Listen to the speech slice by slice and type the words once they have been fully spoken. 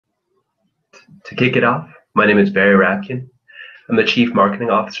To kick it off, my name is Barry Rapkin. I'm the Chief Marketing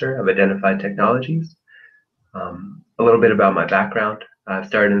Officer of Identified Technologies. A little bit about my background. I've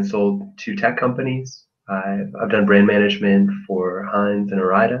started and sold 2 tech companies. I've done brand management for Heinz and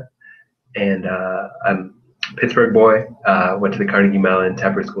Orida, and I'm a Pittsburgh boy. Went to the Carnegie Mellon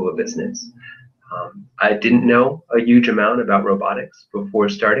Tepper School of Business. I didn't know a huge amount about robotics before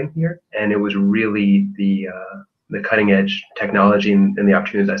starting here, and it was really the cutting edge technology and the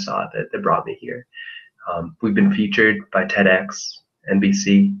opportunities I saw that brought me here. We've been featured by TEDx,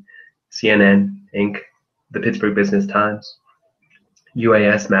 NBC, CNN, Inc., the Pittsburgh Business Times,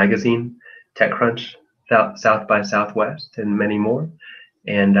 UAS Magazine, TechCrunch, South by Southwest, and many more.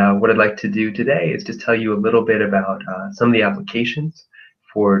 And what I'd like to do today is just tell you a little bit about some of the applications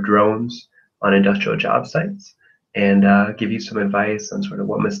for drones on industrial job sites, and give you some advice on sort of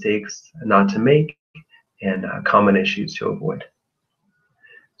what mistakes not to make and common issues to avoid.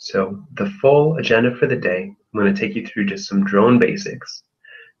 So the full agenda for the day, I'm going to take you through just some drone basics,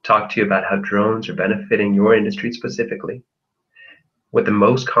 talk to you about how drones are benefiting your industry specifically, what the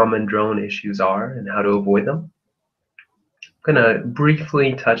most common drone issues are and how to avoid them. I'm going to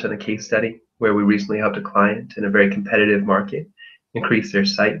briefly touch on a case study where we recently helped a client in a very competitive market increase their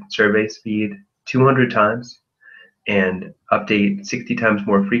site survey speed 200 times and update 60 times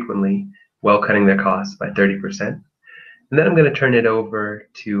more frequently, while cutting their costs by 30%. And then I'm going to turn it over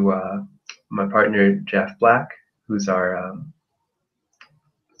to my partner, Jeff Black, who's our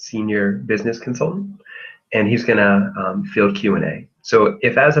senior business consultant, and he's going to field Q&A. So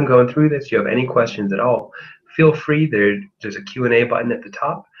if as I'm going through this, you have any questions at all, feel free. There's a Q&A button at the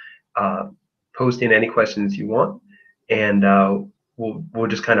top. Post in any questions you want, and we'll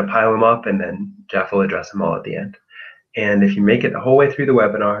just kind of pile them up, and then Jeff will address them all at the end. And if you make it the whole way through the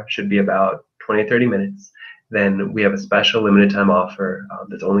webinar, should be about 20 or 30 minutes, then we have a special limited time offer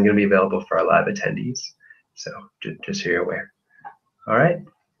that's only going to be available for our live attendees. So just so you're aware. All right.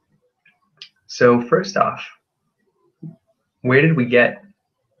 So first off, where did we get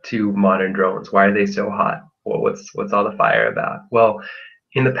to modern drones? Why are they so hot? Well, what's all the fire about? Well,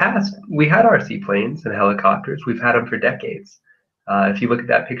 in the past, we had RC planes and helicopters. We've had them for decades. If you look at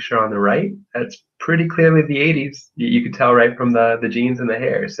that picture on the right, that's pretty clearly the 80s. You could tell right from the jeans and the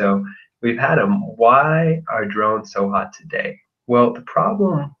hair. So we've had them. Why are drones so hot today? Well, the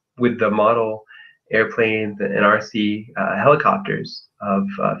problem with the model airplanes and RC helicopters of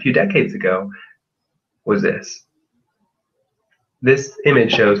a few decades ago was this. This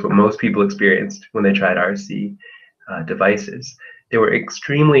image shows what most people experienced when they tried RC devices. They were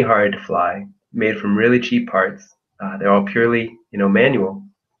extremely hard to fly, made from really cheap parts. They're all purely, manual.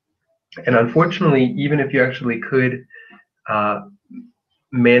 And unfortunately, even if you actually could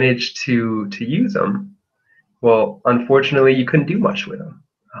manage to use them, well, unfortunately, you couldn't do much with them.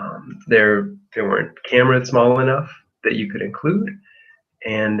 There weren't cameras small enough that you could include,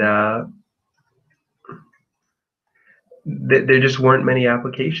 and there just weren't many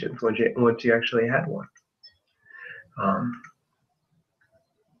applications once you actually had one.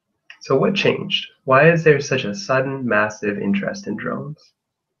 So what changed? Why is there such a sudden, massive interest in drones?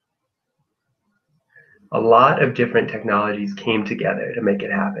 A lot of different technologies came together to make it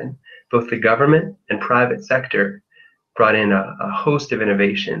happen. Both the government and private sector brought in a host of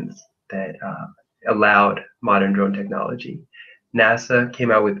innovations that allowed modern drone technology. NASA came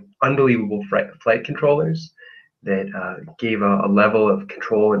out with unbelievable flight controllers that gave a level of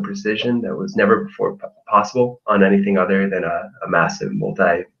control and precision that was never before possible on anything other than a massive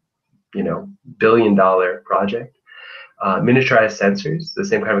multi-billion-dollar project. Miniaturized sensors, the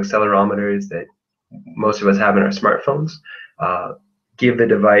same kind of accelerometers that most of us have in our smartphones, give the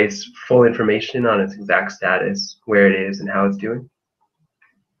device full information on its exact status, where it is, and how it's doing.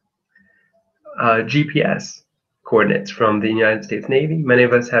 GPS coordinates from the United States Navy. Many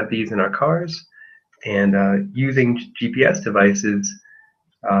of us have these in our cars, and using GPS devices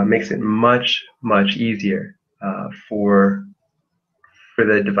makes it much, much easier for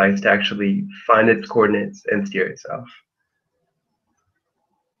the device to actually find its coordinates and steer itself.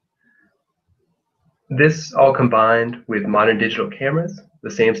 This all combined with modern digital cameras, the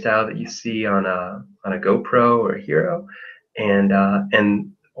same style that you see on a GoPro or a Hero, and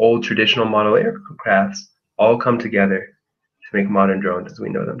old traditional model aircrafts, all come together to make modern drones as we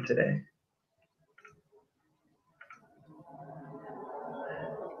know them today.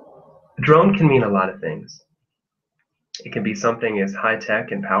 A drone can mean a lot of things. It can be something as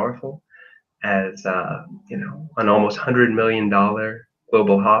high-tech and powerful as an almost $100 million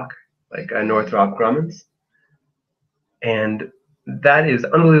global hawk like a Northrop Grumman's, and that is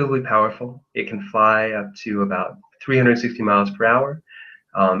unbelievably powerful. It can fly up to about 360 miles per hour.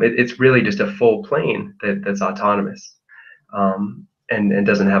 It's really just a full plane that's autonomous, and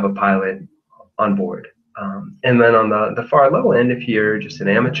doesn't have a pilot on board. And then on the far low end, if you're just an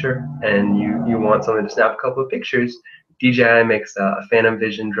amateur and you want something to snap a couple of pictures, DJI makes a Phantom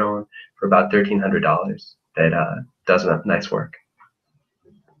Vision drone for about $1,300 that does nice work.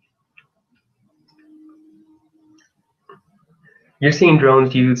 You're seeing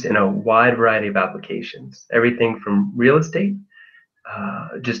drones used in a wide variety of applications, everything from real estate,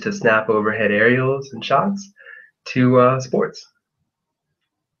 just to snap overhead aerials and shots, to sports.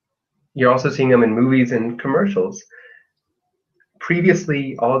 You're also seeing them in movies and commercials.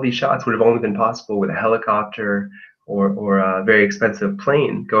 Previously, all of these shots would have only been possible with a helicopter or a very expensive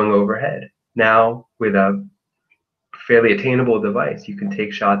plane going overhead. Now, with a fairly attainable device, you can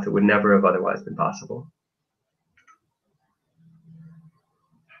take shots that would never have otherwise been possible.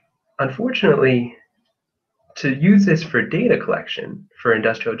 Unfortunately, to use this for data collection for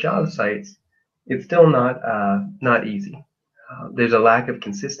industrial job sites, it's still not easy. There's a lack of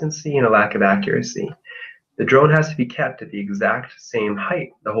consistency and a lack of accuracy. The drone has to be kept at the exact same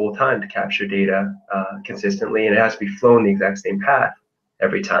height the whole time to capture data consistently, and it has to be flown the exact same path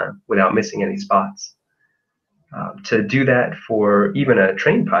every time without missing any spots. To do that for even a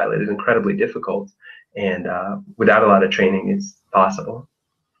trained pilot is incredibly difficult, and without a lot of training, it's possible.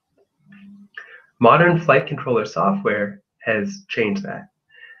 Modern flight controller software has changed that.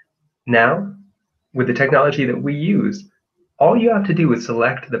 Now, with the technology that we use, all you have to do is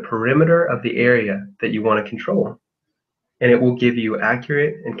select the perimeter of the area that you want to control, and it will give you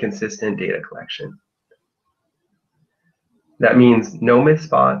accurate and consistent data collection. That means no missed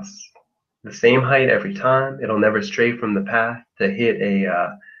spots, the same height every time. It'll never stray from the path to hit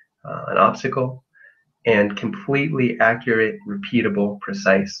an obstacle, and completely accurate, repeatable,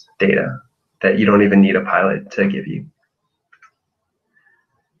 precise data that you don't even need a pilot to give you.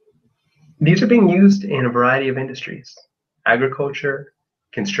 These are being used in a variety of industries: agriculture,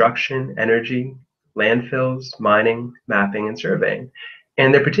 construction, energy, landfills, mining, mapping, and surveying.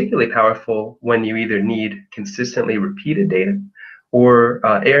 And they're particularly powerful when you either need consistently repeated data or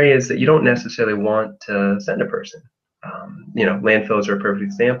areas that you don't necessarily want to send a person. Landfills are a perfect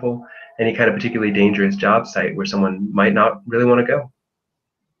example. Any kind of particularly dangerous job site where someone might not really want to go.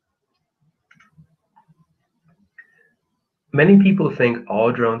 Many people think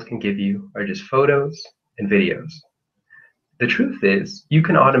all drones can give you are just photos and videos. The truth is, you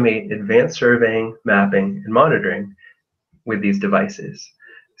can automate advanced surveying, mapping, and monitoring with these devices.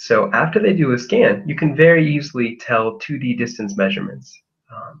 So after they do a scan, you can very easily tell 2D distance measurements.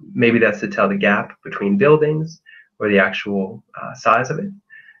 Maybe that's to tell the gap between buildings or the actual size of it.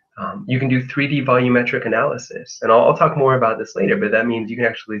 You can do 3D volumetric analysis, and I'll talk more about this later, but that means you can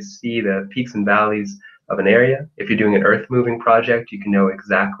actually see the peaks and valleys of an area. If you're doing an earth moving project, you can know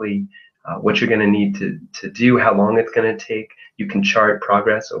exactly what you're going to need to do, how long it's going to take. You can chart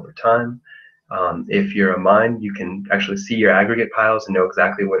progress over time. If you're a mine, you can actually see your aggregate piles and know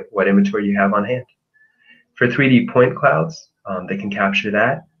exactly what inventory you have on hand. For 3D point clouds, they can capture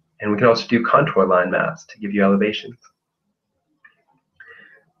that, and we can also do contour line maps to give you elevations.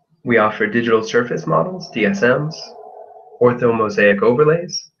 We offer digital surface models, DSMs, orthomosaic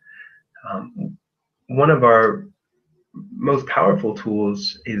overlays. One of our most powerful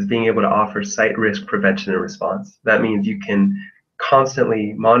tools is being able to offer site risk prevention and response. That means you can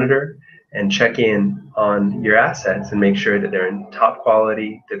constantly monitor and check in on your assets and make sure that they're in top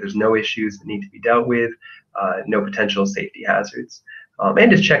quality, that there's no issues that need to be dealt with, no potential safety hazards,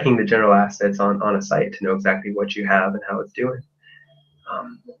 and just checking the general assets on a site to know exactly what you have and how it's doing.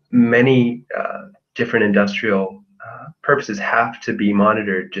 Many different industrial purposes have to be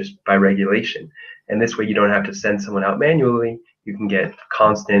monitored just by regulation. And this way you don't have to send someone out manually. You can get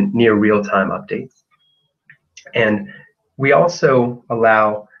constant, near real-time updates. And we also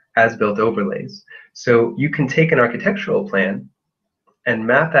allow as-built overlays. So you can take an architectural plan and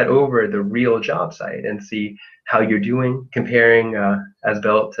map that over the real job site and see how you're doing, comparing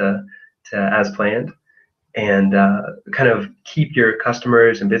as-built to as-planned, and kind of keep your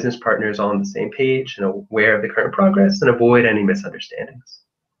customers and business partners on the same page and aware of the current progress and avoid any misunderstandings.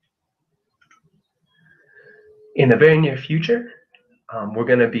 In the very near future, we're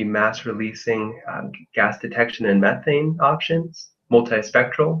going to be mass releasing gas detection and methane options,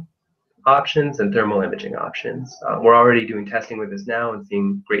 multispectral options, and thermal imaging options. We're already doing testing with this now and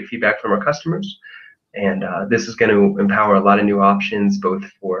seeing great feedback from our customers. And this is going to empower a lot of new options, both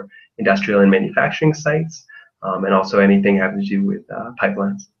for industrial and manufacturing sites, and also anything having to do with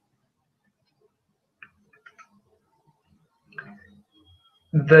pipelines.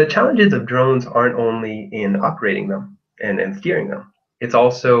 The challenges of drones aren't only in operating them and steering them. It's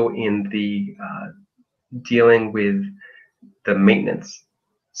also in the dealing with the maintenance.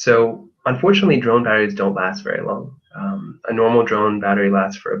 So unfortunately, drone batteries don't last very long. A normal drone battery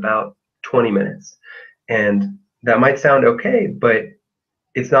lasts for about 20 minutes. And that might sound okay, but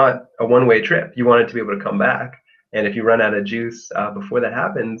it's not a one-way trip. You want it to be able to come back. And if you run out of juice before that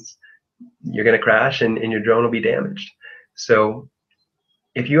happens, you're going to crash and your drone will be damaged. So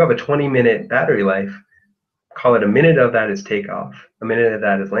if you have a 20-minute battery life, call it a minute of that is takeoff, a minute of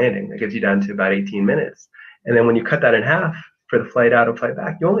that is landing. That gives you down to about 18 minutes. And then when you cut that in half for the flight out and flight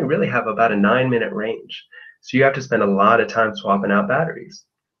back, you only really have about a 9-minute range. So you have to spend a lot of time swapping out batteries,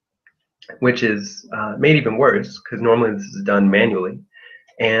 which is made even worse because normally this is done manually.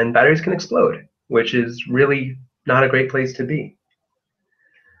 And batteries can explode, which is really not a great place to be.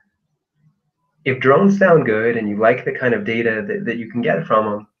 If drones sound good and you like the kind of data that you can get from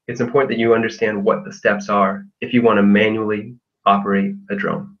them, it's important that you understand what the steps are if you want to manually operate a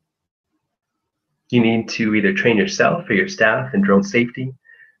drone. You need to either train yourself or your staff in drone safety,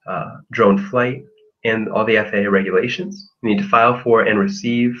 drone flight, and all the FAA regulations. You need to file for and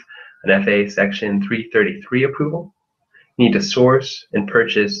receive an FAA Section 333 approval. You need to source and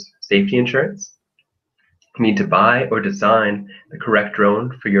purchase safety insurance. You need to buy or design the correct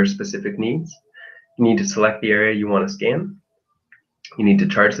drone for your specific needs. You need to select the area you want to scan. You need to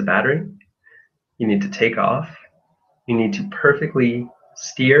charge the battery. You need to take off. You need to perfectly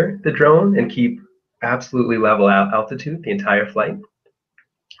steer the drone and keep absolutely level altitude the entire flight.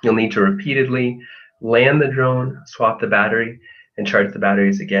 You'll need to repeatedly land the drone, swap the battery, and charge the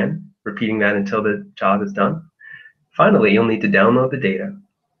batteries again, repeating that until the job is done. Finally, you'll need to download the data,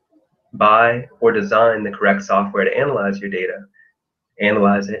 buy or design the correct software to analyze your data,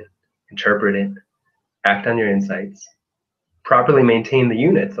 analyze it, interpret it, act on your insights, properly maintain the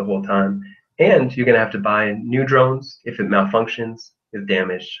units the whole time, and you're going to have to buy new drones if it malfunctions, is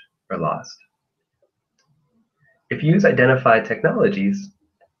damaged, or lost. If you use identified technologies,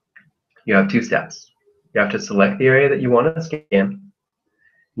 you have two steps. You have to select the area that you want to scan.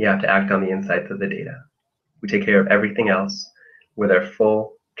 You have to act on the insights of the data. We take care of everything else with our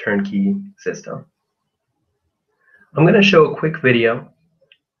full turnkey system. I'm going to show a quick video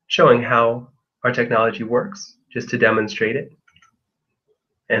showing how our technology works, just to demonstrate it,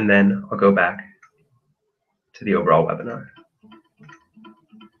 and then I'll go back to the overall webinar.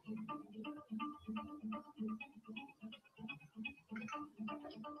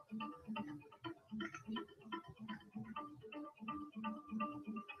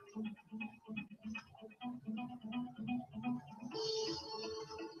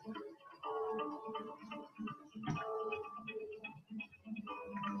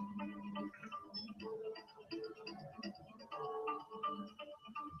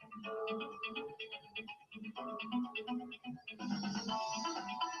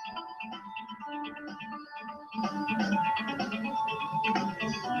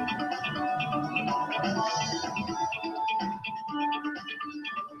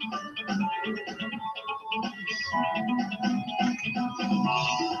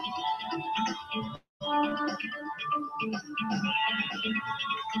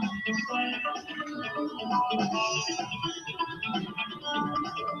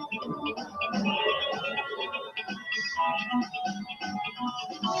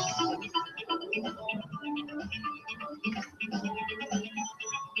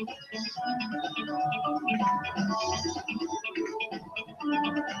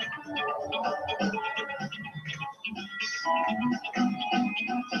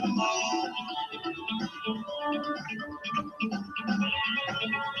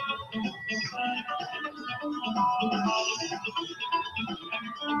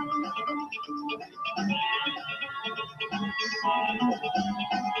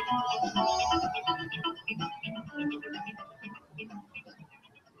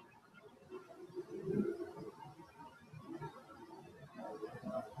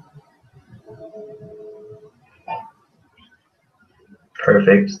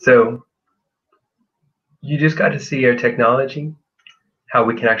 Perfect. So you just got to see our technology, how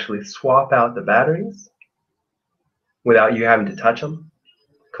we can actually swap out the batteries without you having to touch them,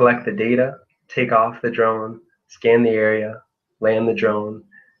 collect the data, take off the drone, scan the area, land the drone,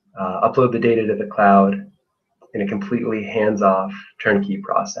 upload the data to the cloud in a completely hands-off turnkey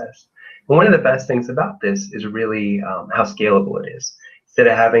process. And one of the best things about this is really how scalable it is. Instead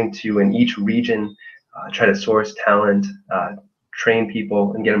of having to, in each region, try to source talent, train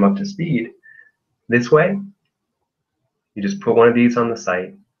people, and get them up to speed, this way, you just put one of these on the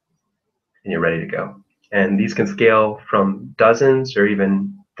site and you're ready to go. And these can scale from dozens or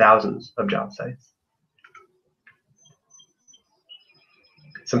even thousands of job sites.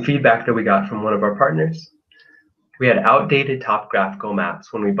 Some feedback that we got from one of our partners: we had outdated topographical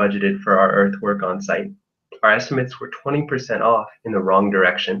maps when we budgeted for our earthwork on site. Our estimates were 20% off in the wrong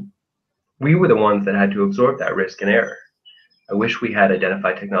direction. We were the ones that had to absorb that risk and error. I wish we had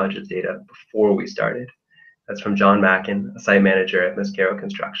identified technologies data before we started. That's from John Mackin, a site manager at Mascaro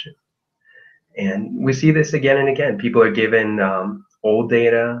Construction. And we see this again and again. People are given old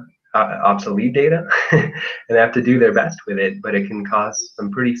data, obsolete data, and they have to do their best with it, but it can cause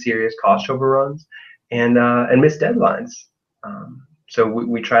some pretty serious cost overruns and missed deadlines. So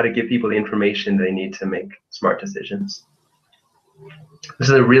we try to give people the information they need to make smart decisions. This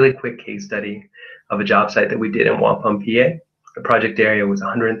is a really quick case study of a job site that we did in Waupun, PA. The project area was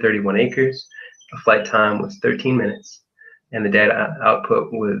 131 acres. The flight time was 13 minutes, and the data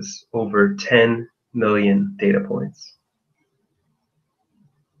output was over 10 million data points.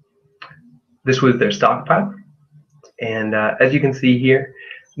 This was their stockpile, and as you can see here,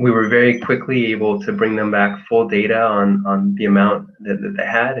 we were very quickly able to bring them back full data on the amount that they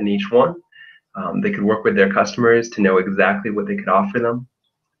had in each one. They could work with their customers to know exactly what they could offer them,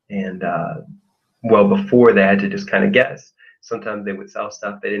 and well before they had to just kind of guess. Sometimes they would sell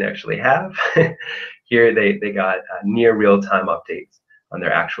stuff they didn't actually have. Here they got near real-time updates on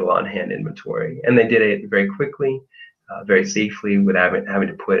their actual on-hand inventory, and they did it very quickly, very safely, without having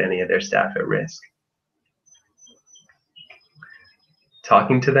to put any of their staff at risk.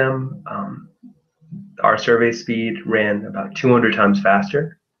 Talking to them, our survey speed ran about 200 times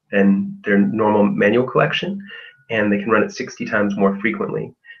faster than their normal manual collection, and they can run it 60 times more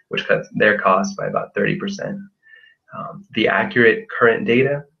frequently, which cuts their cost by about 30%. The accurate current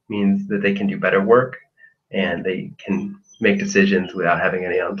data means that they can do better work and they can make decisions without having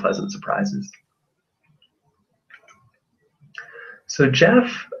any unpleasant surprises. So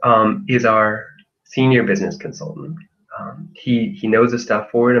Jeff is our senior business consultant. He knows his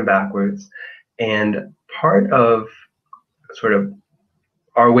stuff forward and backwards, and part of sort of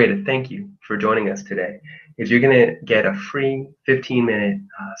our way to thank you for joining us today is you're going to get a free 15-minute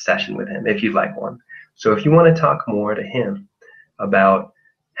session with him if you'd like one. So if you want to talk more to him about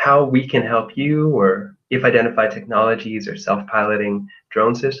how we can help you, or if identified technologies or self-piloting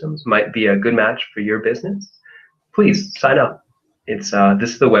drone systems might be a good match for your business, please sign up. It's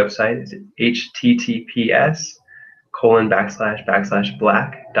this is the website. It's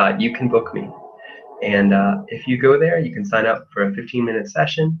https://black.youcanbookme. And if you go there, you can sign up for a 15-minute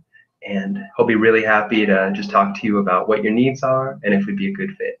session, and he'll be really happy to just talk to you about what your needs are and if we'd be a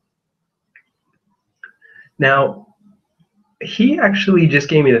good fit. Now, he actually just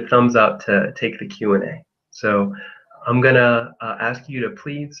gave me the thumbs up to take the Q&A. So I'm gonna ask you to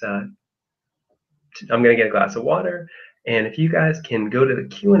please, I'm gonna get a glass of water, and if you guys can go to the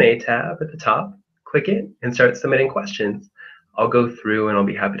Q&A tab at the top, click it, and start submitting questions. I'll go through and I'll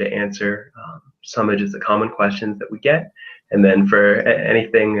be happy to answer some of just the common questions that we get. And then for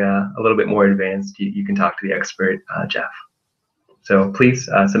anything a little bit more advanced, you can talk to the expert, Jeff. So please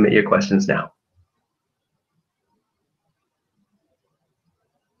submit your questions now.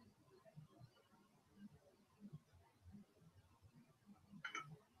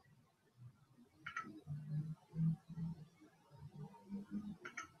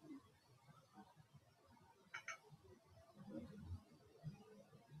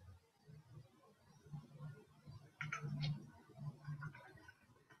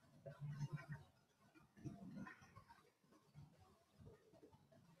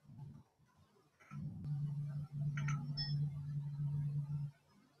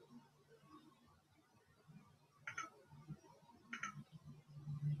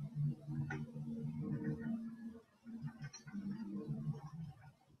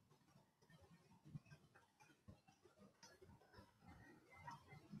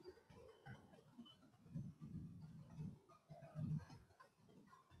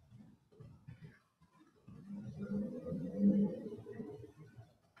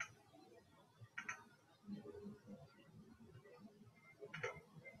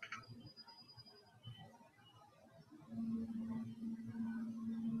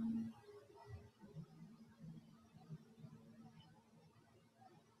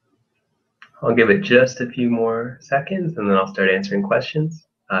 I'll give it just a few more seconds and then I'll start answering questions.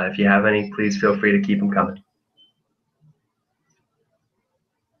 If you have any, please feel free to keep them coming.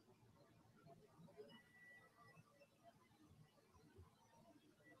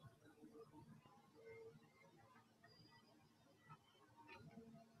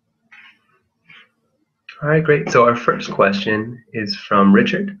 All right, great. So our first question is from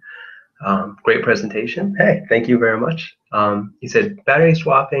Richard. Great presentation. Hey, thank you very much. He said, battery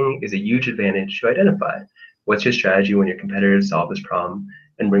swapping is a huge advantage to identify. What's your strategy when your competitors solve this problem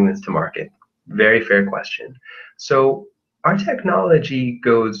and bring this to market? Very fair question. So our technology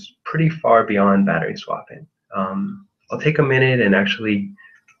goes pretty far beyond battery swapping. I'll take a minute and actually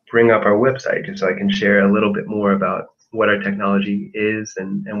bring up our website just so I can share a little bit more about what our technology is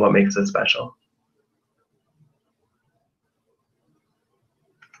and what makes it special.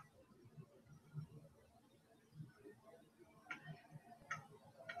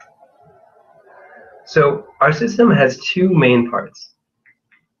 So our system has two main parts.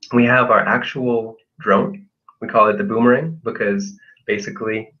 We have our actual drone. We call it the boomerang because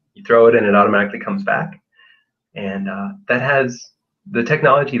basically you throw it and it automatically comes back. And that has the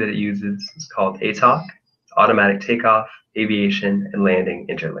technology that it uses is called ATOC, automatic takeoff, aviation, and landing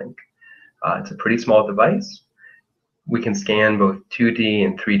interlink. It's a pretty small device. We can scan both 2D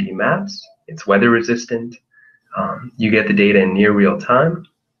and 3D maps. It's weather resistant. You get the data in near real time.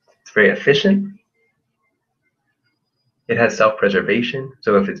 It's very efficient. It has self-preservation,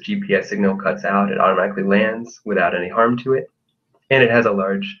 so if its GPS signal cuts out, it automatically lands without any harm to it. And it has a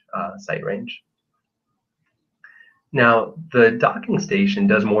large sight range. Now, the docking station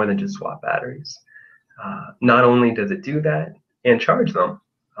does more than just swap batteries. Not only does it do that and charge them,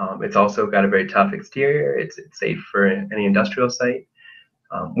 it's also got a very tough exterior. It's safe for any industrial site.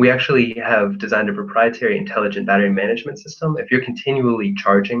 We actually have designed a proprietary intelligent battery management system. If you're continually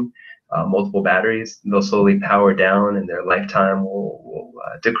charging multiple batteries, they'll slowly power down and their lifetime will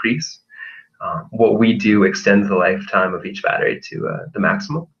decrease. What we do extends the lifetime of each battery to the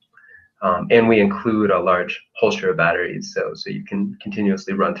maximum. And we include a large holster of batteries, so you can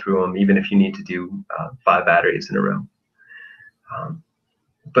continuously run through them, even if you need to do 5 batteries in a row.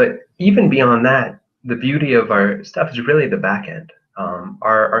 But even beyond that, the beauty of our stuff is really the back end.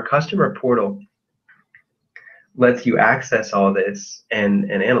 Our customer portal lets you access all this and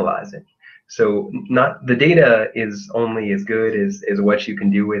analyze it. So not the data is only as good as what you can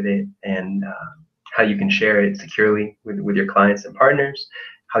do with it and how you can share it securely with your clients and partners,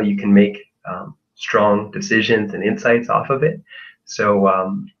 how you can make strong decisions and insights off of it.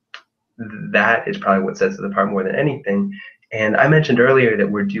 So that is probably what sets it apart more than anything. And I mentioned earlier that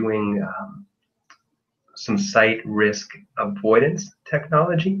we're doing some site risk avoidance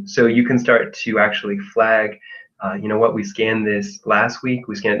technology. So you can start to actually flag, you know what, we scanned this last week,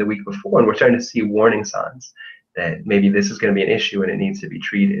 we scanned it the week before, and we're starting to see warning signs that maybe this is going to be an issue and it needs to be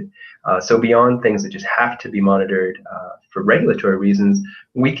treated. So beyond things that just have to be monitored for regulatory reasons,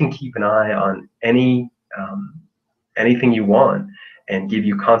 we can keep an eye on anything you want and give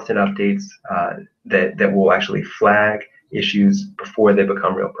you constant updates that will actually flag issues before they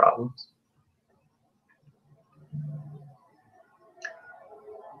become real problems.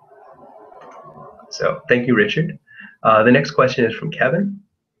 So thank you, Richard. The next question is from Kevin.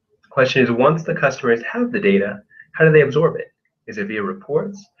 The question is, once the customers have the data, how do they absorb it? Is it via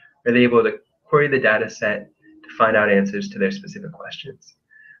reports? Are they able to query the data set to find out answers to their specific questions?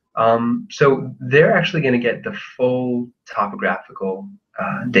 So they're actually going to get the full topographical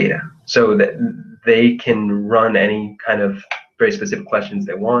data so that they can run any kind of very specific questions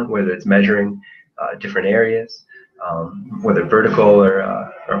they want, whether it's measuring different areas, whether vertical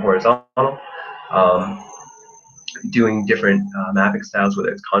or horizontal, doing different mapping styles, whether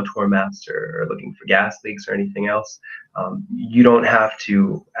it's contour maps or looking for gas leaks or anything else. You don't have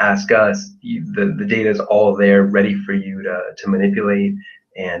to ask us. The data is all there ready for you to manipulate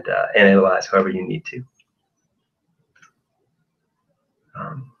and analyze however you need to.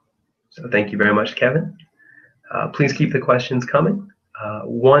 So thank you very much, Kevin. Please keep the questions coming.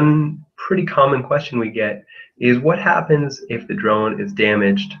 One pretty common question we get is, what happens if the drone is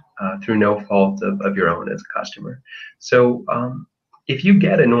damaged through no fault of your own as a customer? So if you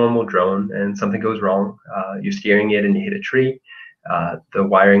get a normal drone and something goes wrong, you're steering it and you hit a tree, the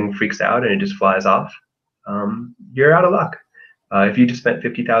wiring freaks out and it just flies off, you're out of luck. If you just spent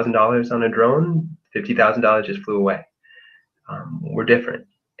 $50,000 on a drone, $50,000 just flew away. We're different.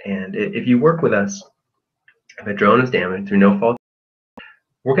 And if you work with us, if a drone is damaged through no fault,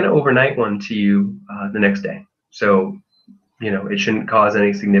 we're going to overnight one to you the next day. So, you know, it shouldn't cause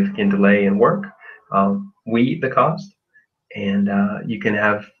any significant delay in work. We eat the cost, and you can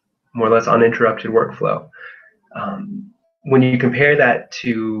have more or less uninterrupted workflow. When you compare that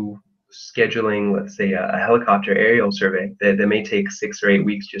to scheduling, let's say, a helicopter aerial survey that may take 6 or 8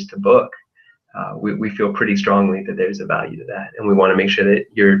 weeks just to book, we feel pretty strongly that there's a value to that, and we want to make sure that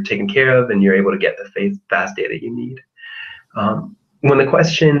you're taken care of and you're able to get the fast data you need. When the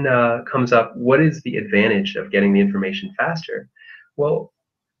question comes up, what is the advantage of getting the information faster? Well,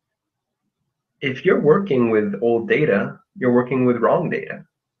 if you're working with old data, you're working with wrong data.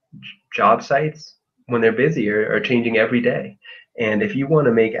 Job sites, when they're busy, are changing every day. And if you want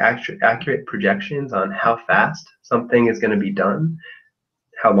to make accurate projections on how fast something is going to be done,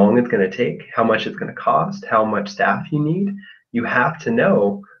 how long it's going to take, how much it's going to cost, how much staff you need, you have to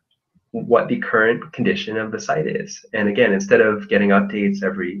know what the current condition of the site is. And again, instead of getting updates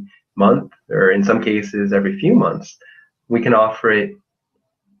every month, or in some cases every few months, we can offer it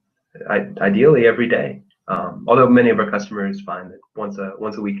ideally every day. Although many of our customers find that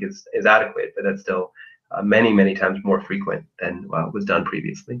once a week is adequate, but that's still many times more frequent than was done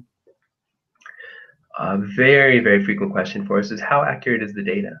previously. A very frequent question for us is, how accurate is the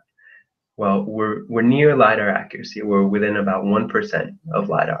data? Well, we're near LiDAR accuracy. We're within about 1% of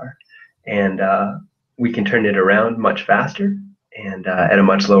LiDAR, and we can turn it around much faster and at a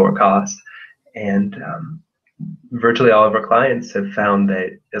much lower cost. And virtually all of our clients have found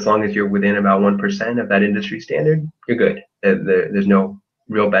that as long as you're within about 1% of that industry standard, you're good. There's no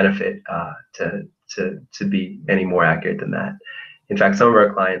real benefit to be any more accurate than that. In fact, some of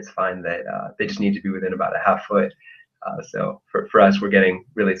our clients find that they just need to be within about a half foot. So for us, we're getting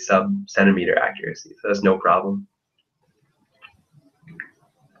really sub-centimeter accuracy, so that's no problem.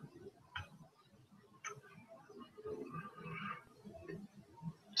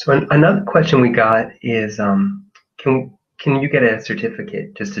 So another question we got is, can you get a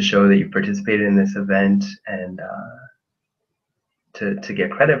certificate just to show that you participated in this event and to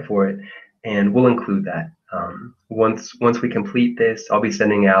get credit for it? And we'll include that. Once we complete this, I'll be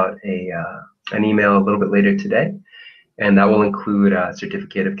sending out an email a little bit later today, and that will include a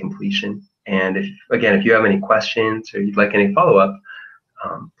certificate of completion. And if you have any questions or you'd like any follow-up,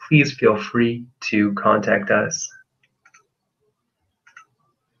 please feel free to contact us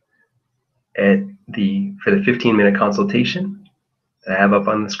for the 15-minute consultation that I have up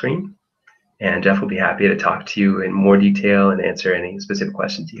on the screen. And Jeff will be happy to talk to you in more detail and answer any specific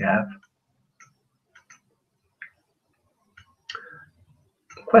questions you have.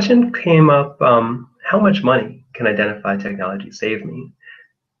 The question came up, how much money can identify technology save me?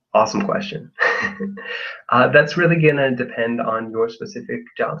 Awesome question. That's really going to depend on your specific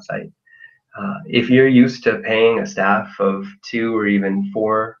job site. If you're used to paying a staff of 2 or even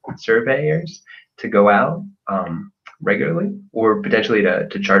 4 surveyors to go out regularly, or potentially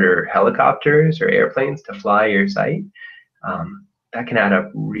to charter helicopters or airplanes to fly your site, that can add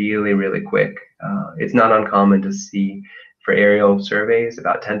up really quick. It's not uncommon to see for aerial surveys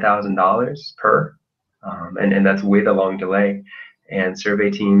about $10,000 per, and that's with a long delay. And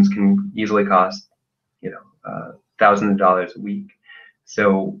survey teams can easily cost, thousands of dollars a week.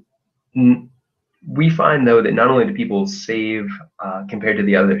 So we find, though, that not only do people save compared to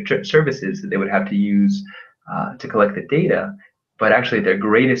the other services that they would have to use to collect the data, but actually their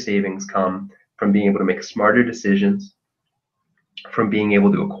greatest savings come from being able to make smarter decisions, from being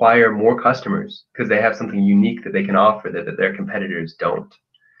able to acquire more customers because they have something unique that they can offer that their competitors don't,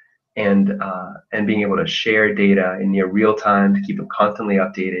 and being able to share data in near real time to keep them constantly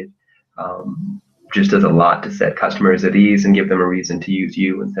updated. Just does a lot to set customers at ease and give them a reason to use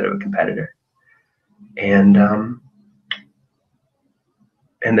you instead of a competitor. And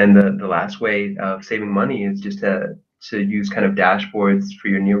then the last way of saving money is just to use kind of dashboards for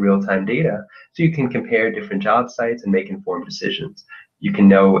your near real-time data, so you can compare different job sites and make informed decisions. You can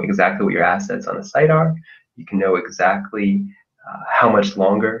know exactly what your assets on a site are. You can know exactly how much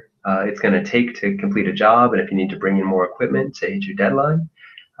longer it's going to take to complete a job, and if you need to bring in more equipment to hit your deadline.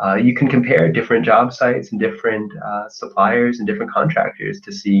 You can compare different job sites and different suppliers and different contractors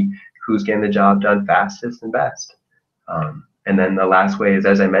to see who's getting the job done fastest and best. And then the last way is,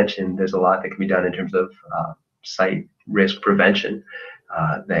 as I mentioned, there's a lot that can be done in terms of site risk prevention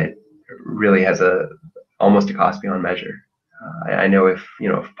that really has almost a cost beyond measure. I know if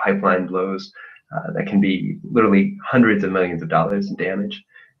a pipeline blows, that can be literally hundreds of millions of dollars in damage.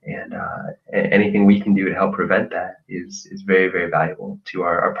 And anything we can do to help prevent that is very valuable to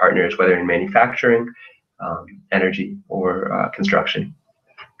our partners, whether in manufacturing, energy, or construction.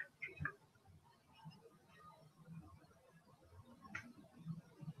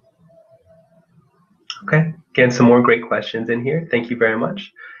 Okay, again, some more great questions in here. Thank you very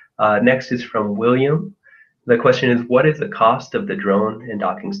much. Next is from William. The question is, what is the cost of the drone and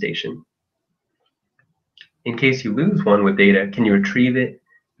docking station? In case you lose one with data, can you retrieve it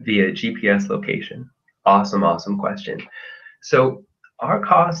via GPS location? Awesome question. So our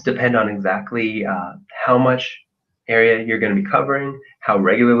costs depend on exactly how much area you're going to be covering, how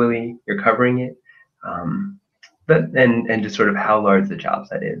regularly you're covering it, and just sort of how large the job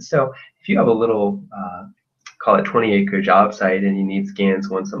site is. So if you have a little, call it 20-acre job site, and you need scans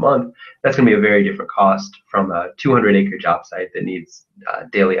once a month, that's going to be a very different cost from a 200-acre job site that needs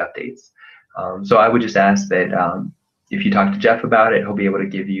daily updates. So I would just ask that If you talk to Jeff about it, he'll be able to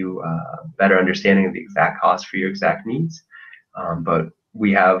give you a better understanding of the exact cost for your exact needs. But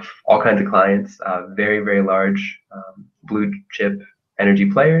we have all kinds of clients, very, very large blue chip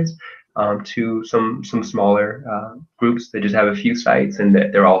energy players, to some smaller groups that just have a few sites, and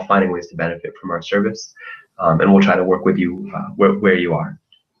they're all finding ways to benefit from our service. And we'll try to work with you where you are.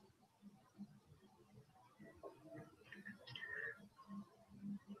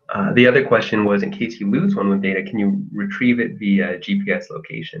 The other question was, in case you lose one with data, can you retrieve it via GPS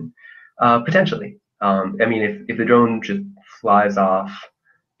location? Potentially. I mean, if the drone just flies off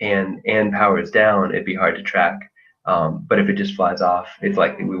and power is down, it'd be hard to track. But if it just flies off, it's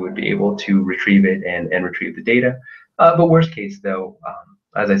likely we would be able to retrieve it and retrieve the data. But worst case, though,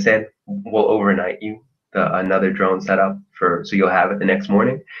 as I said, we'll overnight you another drone setup so you'll have it the next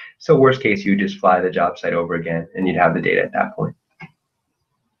morning. So worst case, you just fly the job site over again, and you'd have the data at that point.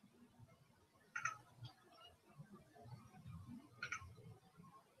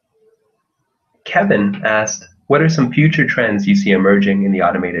 Kevin asked, what are some future trends you see emerging in the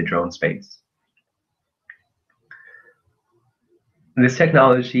automated drone space? This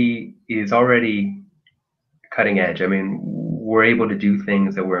technology is already cutting edge. I mean, we're able to do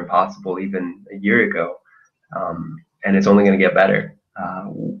things that were impossible even a year ago, and it's only going to get better.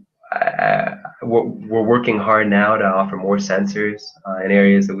 We're working hard now to offer more sensors in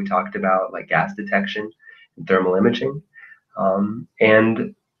areas that we talked about, like gas detection and thermal imaging.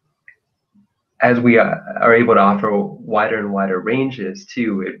 And as we are able to offer wider and wider ranges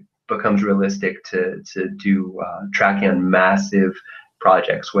too, it becomes realistic to do tracking on massive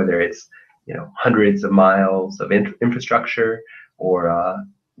projects, whether it's hundreds of miles of infrastructure or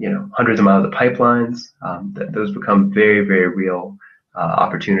hundreds of miles of pipelines. Those become very, very real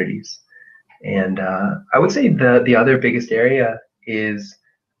opportunities. And I would say the other biggest area is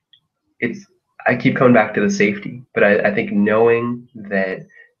I keep coming back to the safety, but I think knowing that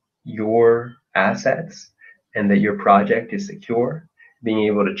your assets and that your project is secure, being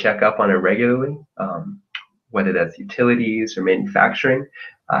able to check up on it regularly, whether that's utilities or manufacturing,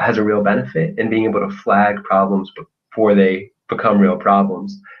 has a real benefit, and being able to flag problems before they become real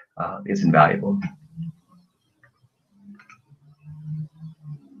problems is invaluable.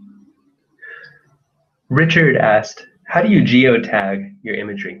 Richard asked, how do you geotag your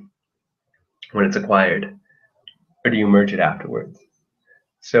imagery when it's acquired, or do you merge it afterwards?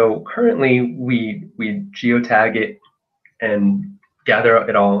 So currently we geotag it and gather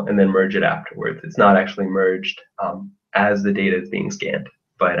it all and then merge it afterwards. It's not actually merged as the data is being scanned,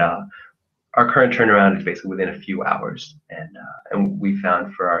 but our current turnaround is basically within a few hours, and we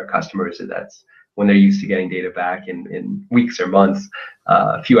found for our customers that's when they're used to getting data back in weeks or months,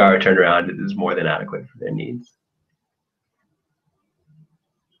 a few hour turnaround is more than adequate for their needs.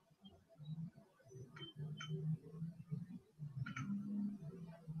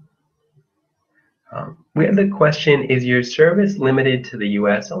 We have the question, is your service limited to the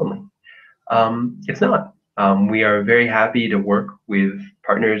US only? It's not. We are very happy to work with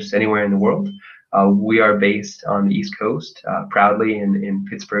partners anywhere in the world. We are based on the East Coast, proudly in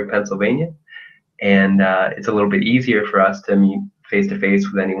Pittsburgh, Pennsylvania. And it's a little bit easier for us to meet face-to-face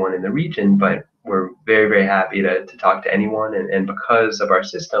with anyone in the region, but we're very, very happy to talk to anyone. And because of our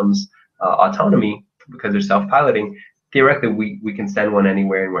systems autonomy, because they're self-piloting, theoretically, we can send one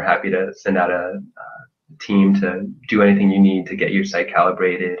anywhere, and we're happy to send out a team to do anything you need to get your site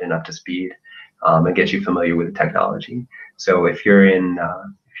calibrated and up to speed, and get you familiar with the technology. So if you're in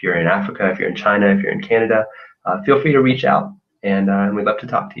Africa, if you're in China, if you're in Canada, feel free to reach out, and we'd love to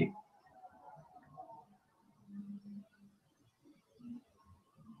talk to you.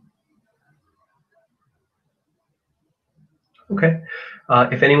 Okay.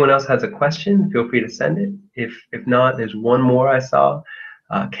 If anyone else has a question, feel free to send it. If not, there's one more I saw.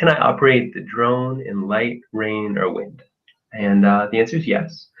 Can I operate the drone in light, rain, or wind? And the answer is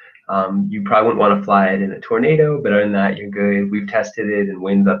yes. You probably wouldn't want to fly it in a tornado, but other than that, you're good. We've tested it in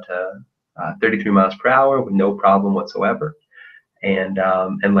winds up to 33 miles per hour with no problem whatsoever. And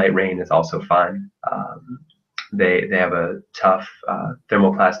light rain is also fine. They have a tough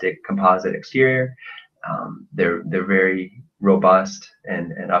thermoplastic composite exterior. They're very robust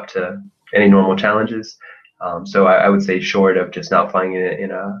and up to any normal challenges. So I would say, short of just not flying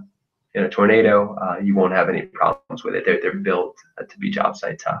in a tornado, you won't have any problems with it. They're built to be job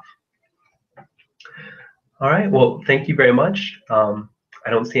site tough. All right. Well, thank you very much. I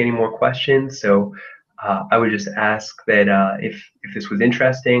don't see any more questions, so I would just ask that if this was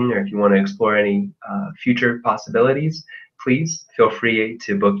interesting, or if you want to explore any future possibilities, please feel free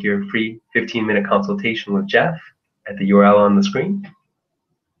to book your free 15-minute consultation with Jeff at the URL on the screen.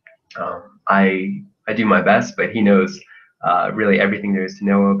 I I do my best, but he knows really everything there is to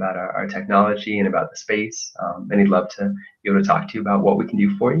know about our technology and about the space. And he'd love to be able to talk to you about what we can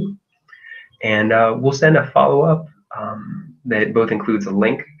do for you. And we'll send a follow-up that both includes a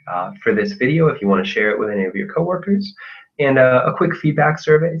link for this video if you want to share it with any of your coworkers, and a quick feedback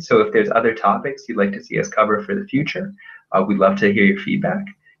survey. So if there's other topics you'd like to see us cover for the future, we'd love to hear your feedback.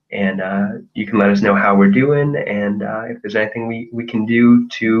 And you can let us know how we're doing, and if there's anything we can do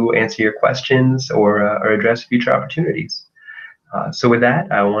to answer your questions or address future opportunities. So with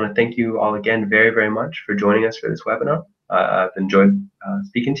that, I want to thank you all again very, very much for joining us for this webinar. I've enjoyed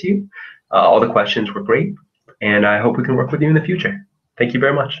speaking to you. All the questions were great, and I hope we can work with you in the future. Thank you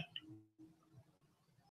very much.